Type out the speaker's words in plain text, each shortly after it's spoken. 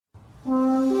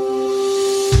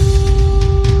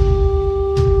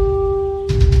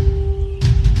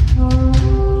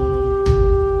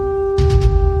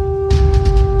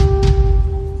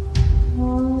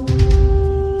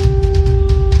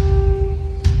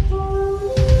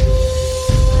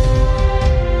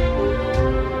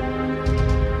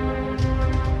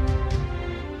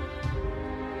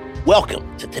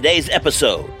Welcome to today's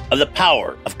episode of The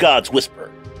Power of God's Whisper,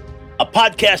 a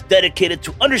podcast dedicated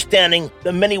to understanding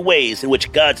the many ways in which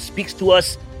God speaks to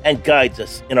us and guides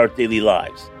us in our daily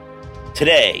lives.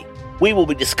 Today, we will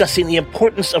be discussing the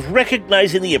importance of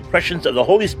recognizing the impressions of the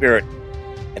Holy Spirit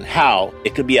and how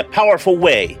it can be a powerful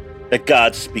way that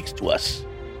God speaks to us.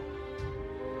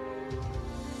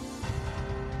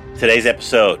 Today's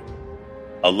episode,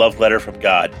 a love letter from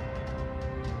God.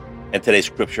 And today's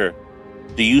scripture,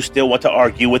 do you still want to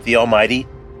argue with the Almighty?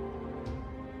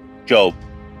 Job,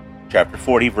 chapter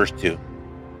 40, verse 2.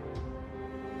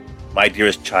 My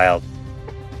dearest child,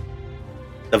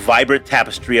 the vibrant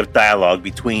tapestry of dialogue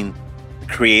between the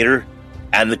Creator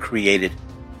and the created.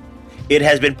 It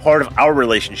has been part of our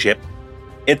relationship,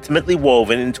 intimately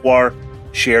woven into our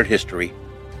shared history.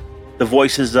 The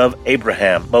voices of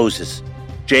Abraham, Moses,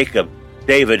 Jacob,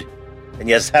 David, and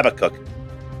yes, Habakkuk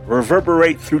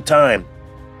reverberate through time,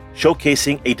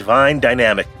 showcasing a divine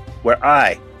dynamic where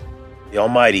I, the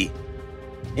Almighty,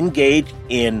 engage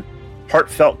in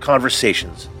heartfelt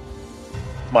conversations,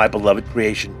 my beloved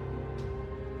creation.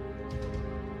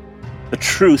 The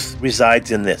truth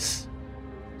resides in this.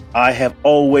 I have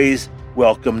always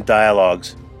welcomed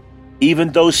dialogues,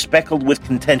 even those speckled with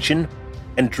contention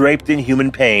and draped in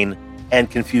human pain and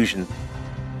confusion.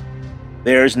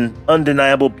 There's an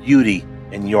undeniable beauty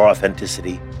in your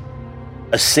authenticity,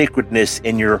 a sacredness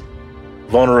in your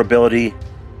vulnerability,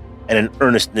 and an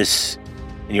earnestness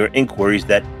in your inquiries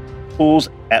that pulls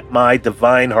at my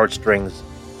divine heartstrings.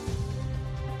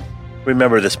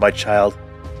 Remember this, my child.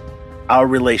 Our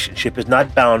relationship is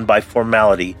not bound by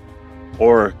formality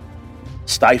or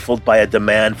stifled by a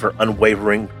demand for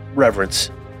unwavering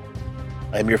reverence.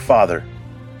 I am your father,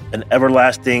 an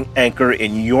everlasting anchor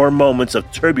in your moments of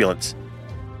turbulence,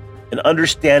 an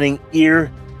understanding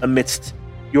ear amidst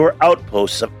your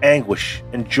outposts of anguish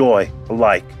and joy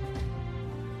alike.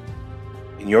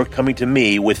 In your coming to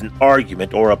me with an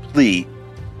argument or a plea,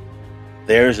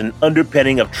 there's an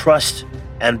underpinning of trust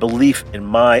and belief in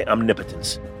my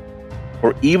omnipotence.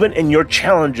 For even in your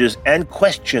challenges and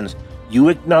questions, you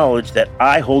acknowledge that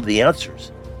I hold the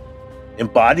answers,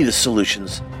 embody the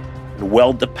solutions, and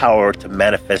wield the power to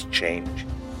manifest change.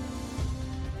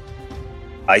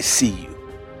 I see you,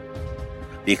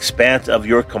 the expanse of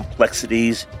your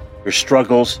complexities, your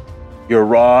struggles, your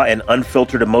raw and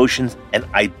unfiltered emotions, and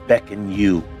I beckon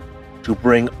you to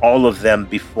bring all of them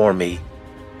before me.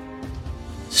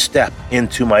 Step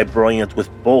into my brilliance with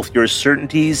both your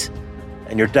certainties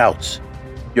and your doubts,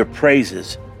 your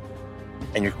praises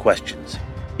and your questions.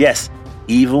 Yes,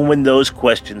 even when those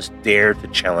questions dare to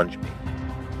challenge me.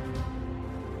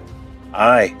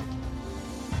 I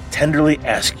tenderly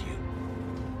ask you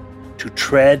to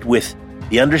tread with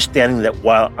the understanding that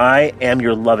while I am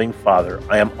your loving Father,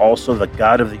 I am also the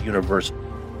God of the universe,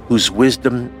 whose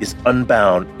wisdom is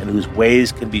unbound and whose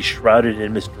ways can be shrouded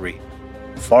in mystery,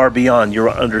 far beyond your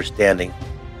understanding.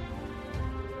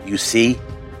 You see,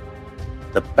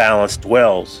 the balance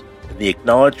dwells in the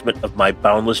acknowledgement of my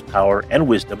boundless power and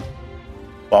wisdom,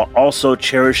 while also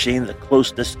cherishing the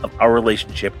closeness of our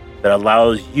relationship that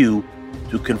allows you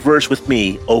to converse with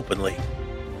me openly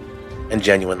and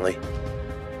genuinely.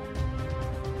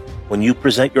 When you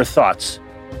present your thoughts,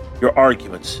 your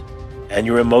arguments, and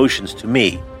your emotions to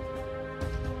me,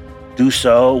 do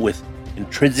so with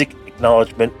intrinsic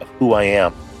acknowledgement of who I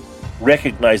am.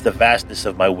 Recognize the vastness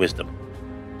of my wisdom,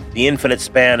 the infinite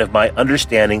span of my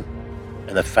understanding,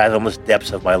 and the fathomless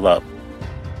depths of my love.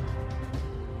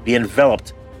 Be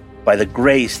enveloped by the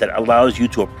grace that allows you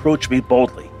to approach me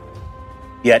boldly,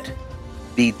 yet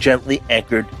be gently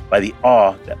anchored by the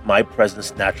awe that my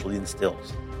presence naturally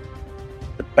instills.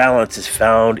 The balance is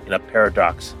found in a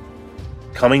paradox,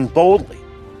 coming boldly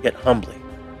yet humbly,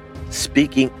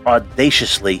 speaking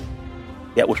audaciously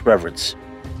yet with reverence,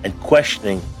 and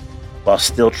questioning while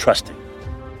still trusting.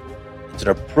 It's an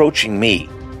approaching me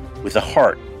with a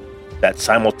heart that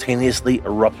simultaneously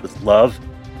erupts with love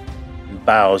and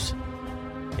bows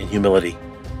in humility.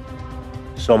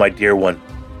 So, my dear one,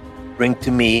 bring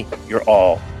to me your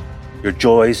all, your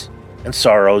joys and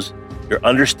sorrows, your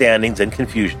understandings and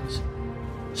confusions.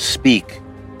 Speak,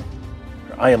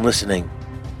 for I am listening.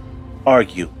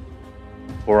 Argue,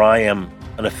 for I am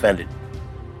unoffended.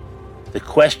 The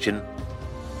question,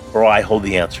 for I hold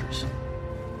the answers.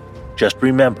 Just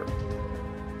remember,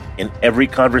 in every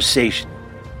conversation,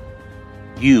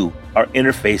 you are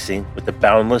interfacing with the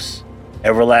boundless,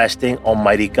 everlasting,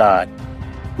 almighty God,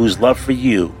 whose love for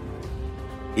you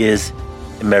is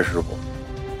immeasurable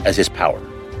as his power.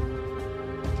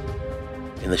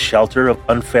 In the shelter of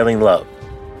unfailing love,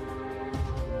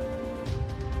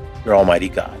 your Almighty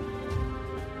God.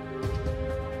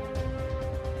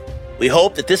 We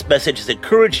hope that this message has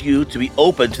encouraged you to be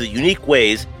open to the unique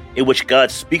ways in which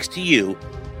God speaks to you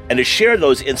and to share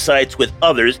those insights with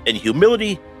others in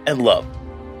humility and love.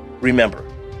 Remember,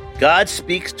 God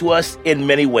speaks to us in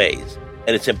many ways,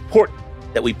 and it's important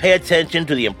that we pay attention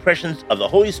to the impressions of the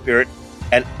Holy Spirit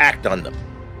and act on them.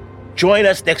 Join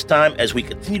us next time as we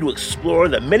continue to explore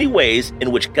the many ways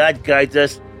in which God guides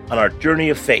us on our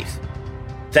journey of faith.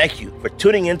 Thank you for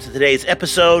tuning in to today's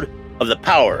episode of The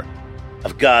Power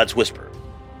of God's Whisper.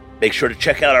 Make sure to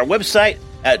check out our website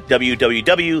at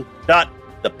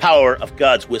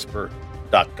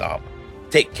www.thepowerofgodswhisper.com.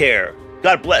 Take care,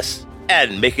 God bless,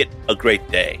 and make it a great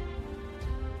day.